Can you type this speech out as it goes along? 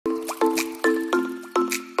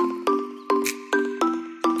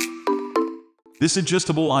This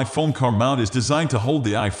adjustable iPhone car mount is designed to hold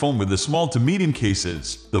the iPhone with the small to medium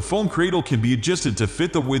cases. The phone cradle can be adjusted to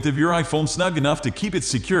fit the width of your iPhone snug enough to keep it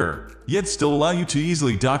secure, yet still allow you to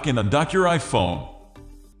easily dock and undock your iPhone.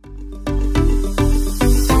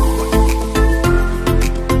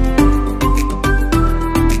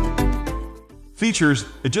 Features: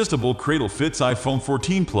 adjustable cradle fits iPhone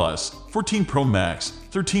 14 Plus, 14 Pro Max,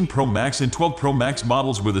 13 Pro Max and 12 Pro Max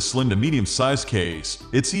models with a slim to medium-sized case.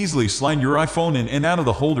 It's easily slide your iPhone in and out of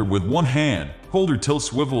the holder with one hand. Holder tilt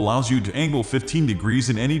swivel allows you to angle 15 degrees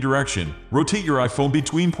in any direction. Rotate your iPhone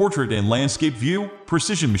between portrait and landscape view.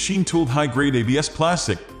 Precision machine-tooled high-grade ABS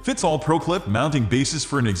plastic. Fits all ProClip mounting bases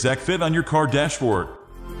for an exact fit on your car dashboard.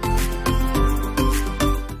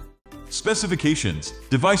 Specifications: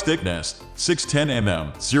 device thickness 610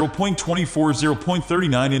 mm,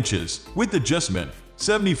 0.24–0.39 inches. Width adjustment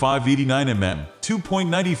 75–89 mm,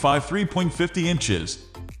 2.95–3.50 inches.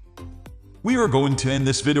 We are going to end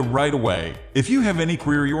this video right away. If you have any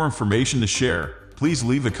query or information to share, please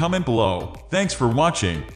leave a comment below. Thanks for watching.